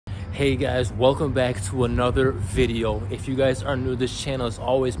Hey guys, welcome back to another video. If you guys are new to this channel, as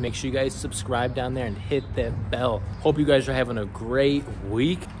always, make sure you guys subscribe down there and hit that bell. Hope you guys are having a great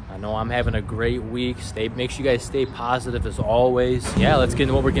week. I know I'm having a great week. Make sure you guys stay positive as always. Yeah, let's get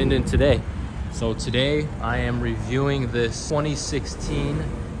into what we're getting into today. So today I am reviewing this 2016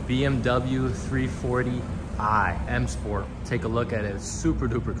 BMW 340i M Sport. Take a look at it. It's super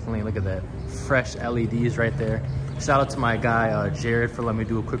duper clean. Look at that fresh LEDs right there. Shout out to my guy Jared for letting me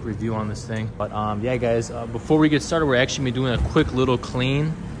do a quick review on this thing. But yeah guys, before we get started, we're actually doing a quick little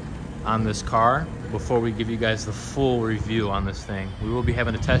clean on this car before we give you guys the full review on this thing. We will be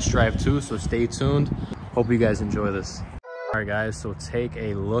having a test drive too, so stay tuned. Hope you guys enjoy this. All right guys, so take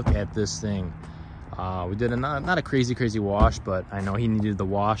a look at this thing. We did not a crazy wash, but I know he needed the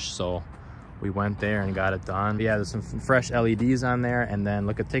wash, so we went there and got it done. Yeah, there's some fresh LEDs on there, and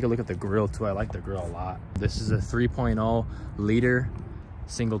then take a look at the grill too. I like the grill a lot. This is a 3.0 liter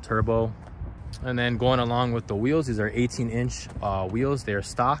single turbo. And then going along with the wheels, these are 18-inch wheels. They're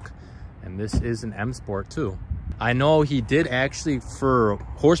stock, and this is an M Sport too. I know he did actually, for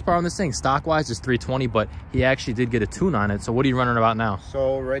horsepower on this thing, stock wise is 320, but he actually did get a tune on it. So what are you running about now?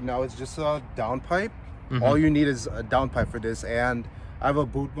 So right now it's just a downpipe. All you need is a downpipe for this, and I have a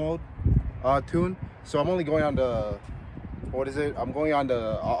boot mode tune, so I'm only going on the, what is it, I'm going on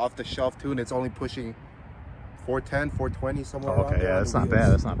the off the shelf tune. It's only pushing 410 420 somewhere around there. Yeah, that's not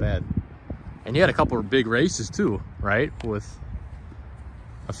bad. That's not bad. And you had a couple of big races too, right, with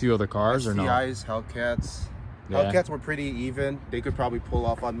a few other cars? Or no? STIs, Hellcats. Yeah. Hellcats were pretty even. They could probably pull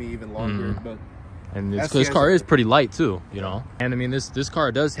off on me even longer. But and this car is pretty light too, you know. And I mean, this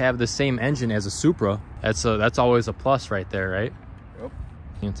car does have the same engine as a Supra. That's always a plus right there, right? Yep.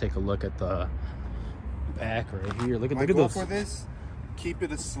 You can take a look at the back right here. Look at those. For this, keep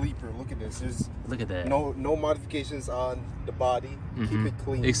it a sleeper. Look at this. There's that. No modifications on the body. Keep it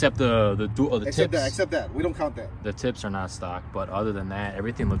clean. Except the tips. Except that. We don't count that. The tips are not stock, but other than that,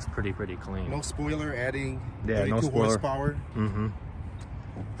 everything looks pretty clean. No spoiler adding. Yeah, no spoiler. Horsepower.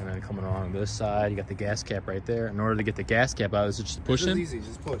 And then coming along this side, you got the gas cap right there. In order to get the gas cap out, is it just push in? It's easy,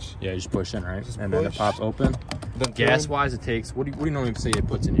 just push. Yeah, just push in, right? Then it pops open. Gas wise, it takes, what do you normally say it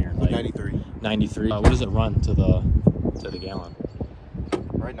puts in here? Like 93. 93. What does it run to the gallon?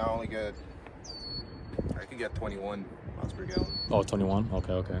 Right now I can get 21 miles per gallon. Oh, 21?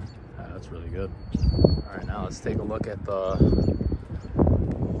 Okay. That's really good. All right, now let's take a look at the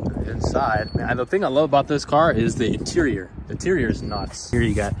inside. Man, the thing I love about this car is the interior. The interior is nuts. Here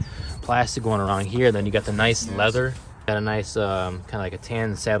you got plastic going around here, then you got the nice leather. Got a nice kind of like a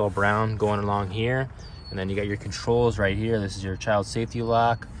tan saddle brown going along here, and then you got your controls right here. This is your child safety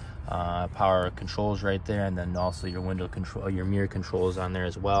lock, power controls right there, and then also your window control, your mirror controls on there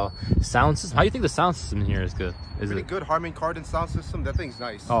as well. Sound system, how do you think the sound system in here is good? Is it good? Harman Kardon sound system. That thing's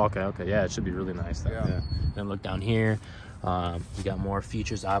nice. Oh, okay. Yeah, it should be really nice. Yeah. Then look down here. You got more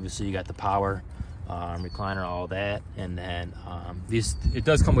features. Obviously you got the power recliner, all that, and then it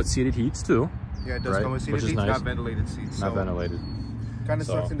does come with seated heats too. Yeah, it does come with seated heats. Nice. Not ventilated seats. Not ventilated. Kind of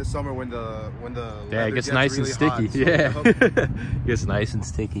sucks in the summer when the it gets nice and sticky. Hot, so it gets nice and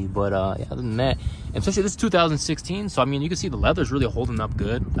sticky. But yeah, other than that, and especially this is 2016, so I mean you can see the leather's really holding up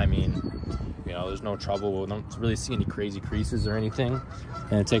good. I mean, you know, there's no trouble. We don't really see any crazy creases or anything.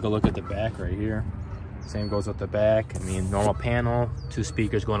 And take a look at the back right here. Same goes with the back. I mean, normal panel, 2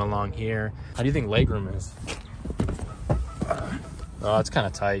 speakers going along here. How do you think legroom is? Oh, it's kind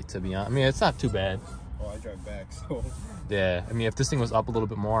of tight, to be honest. I mean, it's not too bad. Oh, I drive back, so. Yeah, I mean, if this thing was up a little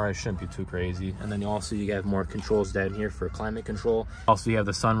bit more, it shouldn't be too crazy. And then also you have more controls down here for climate control. Also, you have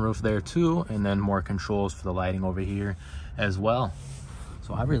the sunroof there too, and then more controls for the lighting over here as well.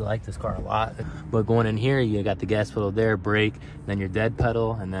 So I really like this car a lot. But going in here, you got the gas pedal there, brake, then your dead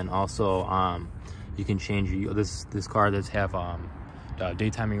pedal, and then also you can change this car does have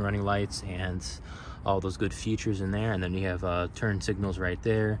daytime running lights and all those good features in there. And then you have turn signals right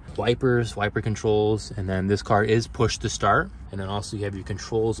there, wipers, wiper controls, and then this car is push to start. And then also you have your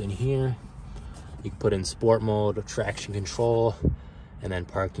controls in here. You can put in sport mode, traction control, and then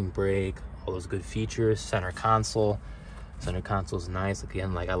parking brake, all those good features. Center console is nice.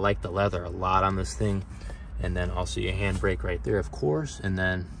 Again, like I like the leather a lot on this thing. And then also your handbrake right there, of course. And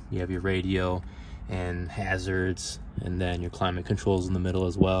then you have your radio and hazards, and then your climate controls in the middle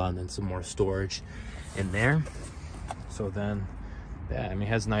as well, and then some more storage in there. So then, yeah, I mean, it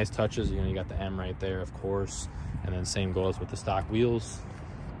has nice touches. You know, you got the M right there, of course, and then same goes with the stock wheels.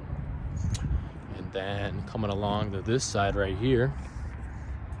 And then coming along to this side right here,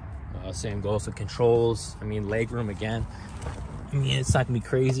 same goes with controls. I mean, legroom again. I mean, it's not gonna be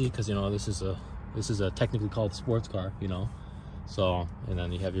crazy because, you know, this is a technically called sports car, you know. So, and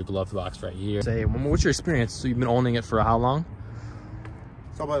then you have your glove box right here. Say, what's your experience? So you've been owning it for how long?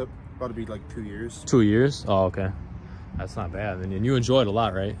 It's about to be like 2 years. 2 years? Oh, okay. That's not bad. And you enjoy it a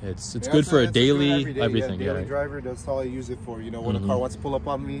lot, right? It's good for a daily everything. Yeah, daily driver. That's all I use it for. You know, when a car wants to pull up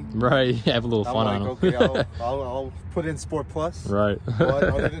on me. Right. Have a little fun on them. Okay, I'll put in Sport Plus. Right. But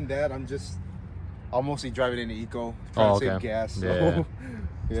other than that, I'll mostly drive it in eco. Trying to save gas. So. Yeah.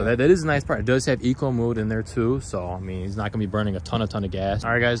 Yeah. So that is a nice part. It does have eco mode in there too. So, I mean, he's not going to be burning a ton of gas.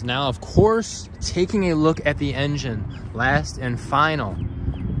 All right, guys. Now, of course, taking a look at the engine. Last and final.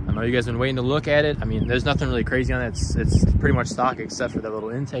 I know you guys have been waiting to look at it. I mean, there's nothing really crazy on it. It's pretty much stock except for that little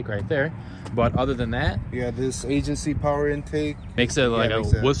intake right there. But other than that, yeah, this agency power intake makes it like a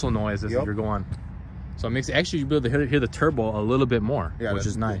whistle noise as if you're going. So it makes it actually you'll be able to hear the turbo a little bit more, which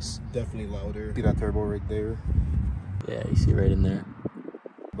is nice. Definitely louder. See that turbo right there? Yeah, you see right in there.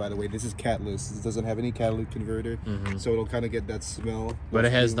 By the way, this is catless. This doesn't have any catalytic converter, so it'll kind of get that smell. But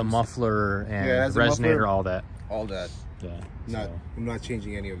it has the muffler and resonator, all that. All that. Yeah. I'm not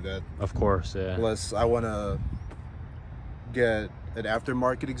changing any of that. Of course, yeah. Plus, I want to get an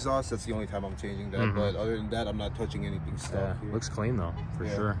aftermarket exhaust. That's the only time I'm changing that. But other than that, I'm not touching anything stock. Yeah, looks clean though, for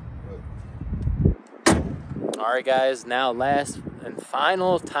sure. All right, guys. Now, last and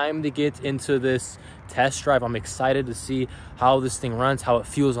final time to get into this test drive. I'm excited to see how this thing runs, how it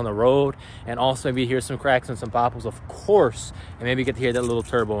feels on the road, and also maybe hear some cracks and some popples, of course, and maybe get to hear that little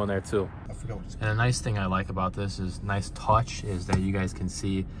turbo in there too. And a nice thing I like about this is nice touch is that you guys can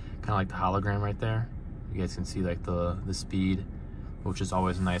see kind of like the hologram right there. You guys can see like the speed, which is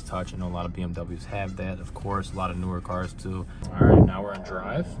always a nice touch. I know a lot of BMWs have that, of course, a lot of newer cars too. All right, now we're on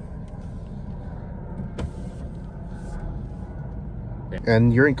drive.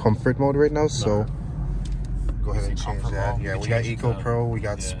 And you're in comfort mode right now, so go ahead and change that. Yeah, we got Eco Pro, we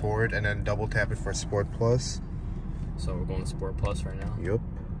got Sport, and then double tap it for Sport Plus. So we're going to Sport Plus right now. Yep.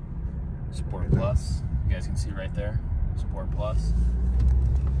 Sport Plus. You guys can see right there. Sport Plus.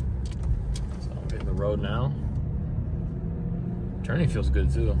 So I'm hitting the road now. Turning feels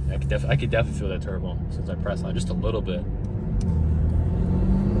good too. I could definitely feel that turbo since I pressed on just a little bit.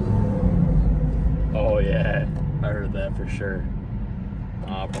 Oh yeah, I heard that for sure.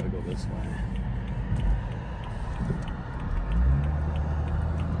 I'll probably go this way.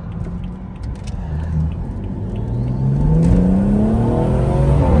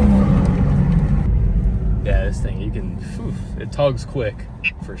 Yeah, this thing, you can, it tugs quick,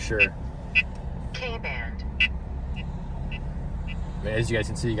 for sure. K-band. As you guys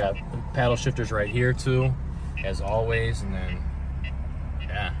can see, you got paddle shifters right here too, as always, and then,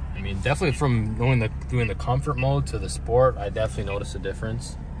 yeah. I mean, definitely from doing the comfort mode to the sport, I definitely noticed a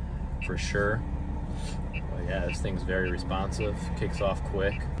difference, for sure. But yeah, this thing's very responsive, kicks off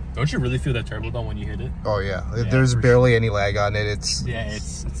quick. Don't you really feel that turbo though when you hit it? Oh yeah, there's barely any lag on it. It's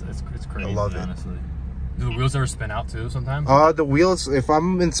crazy. I love it. Honestly. Do the wheels ever spin out too sometimes? The wheels, if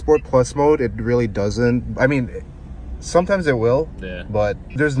I'm in Sport Plus mode, it really doesn't. I mean, sometimes it will. Yeah. But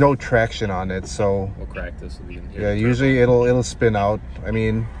there's no traction on it, so. We'll crack this so we can hear. Yeah, usually it'll spin out. I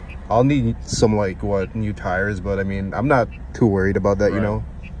mean, I'll need some new tires, but I mean, I'm not too worried about that, you know.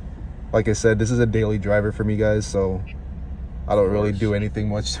 Like I said, this is a daily driver for me, guys, so I don't really do anything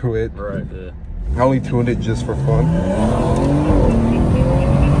much to it. Right. Yeah. I only tuned it just for fun.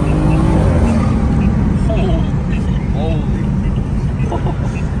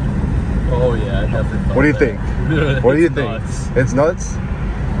 Oh yeah, I definitely. What do you think? What do you think? Nuts. It's nuts?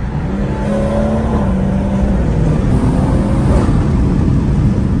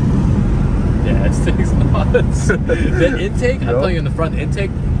 Yeah, this thing's nuts. The intake, I'm telling you, in the front, the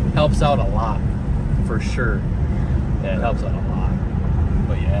intake helps out a lot, for sure. Yeah, it helps out a lot.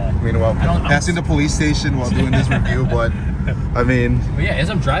 But yeah. Meanwhile, passing the police station while doing this review, but I mean. But yeah, as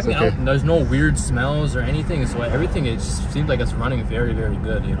I'm driving out, there's no weird smells or anything. So everything, it just seems like it's running very, very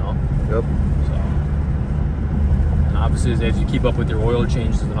good, you know? Yep. So, and obviously, as you keep up with your oil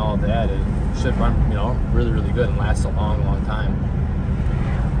changes and all of that, it should run, you know, really, really good and last a long, long time.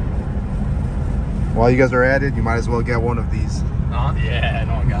 While you guys are at it, you might as well get one of these. Yeah,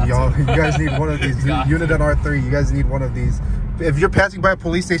 no, I got you guys need one of these. Unit on R3, you guys need one of these. If you're passing by a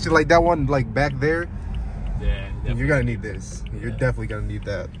police station like that one, like back there, yeah, you're gonna need this. Yeah. You're definitely gonna need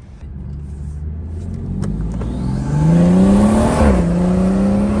that.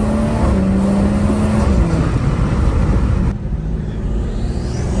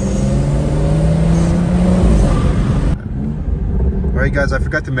 Alright guys, I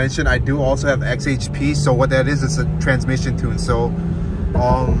forgot to mention I do also have XHP. So what that is, it's a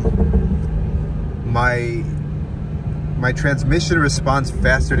my transmission responds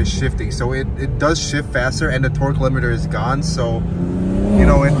faster to shifting, so it does shift faster, and the torque limiter is gone, so you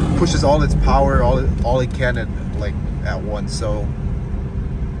know, it pushes all its power, all it can at once. So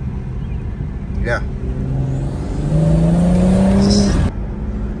yeah.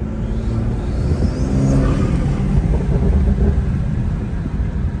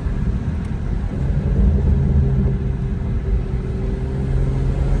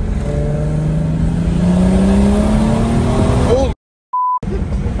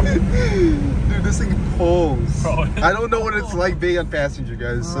 Dude, this thing pulls. Bro, I don't know what it's like being on passenger,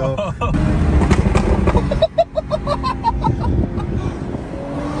 guys. So.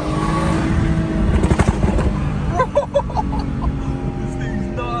 This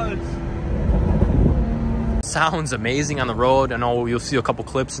thing's nuts. Sounds amazing on the road. I know you'll see a couple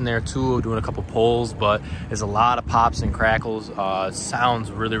clips in there too, doing a couple pulls, but there's a lot of pops and crackles. Sounds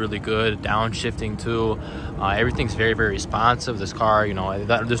really, really good. Downshifting too. Everything's very, very responsive. This car, you know,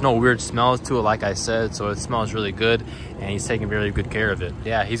 there's no weird smells to it, like I said, so it smells really good, and he's taking very good care of it.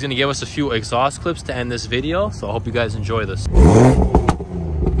 Yeah, he's gonna give us a few exhaust clips to end this video, so I hope you guys enjoy this.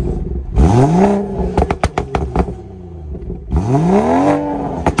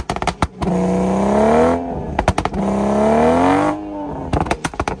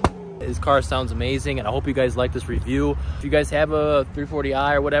 Car sounds amazing, and I hope you guys like this review. If you guys have a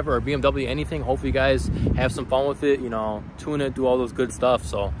 340i or whatever, or BMW, anything, hopefully you guys have some fun with it, you know, tune it, do all those good stuff.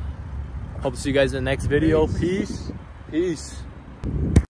 So hope to see you guys in the next video. Peace.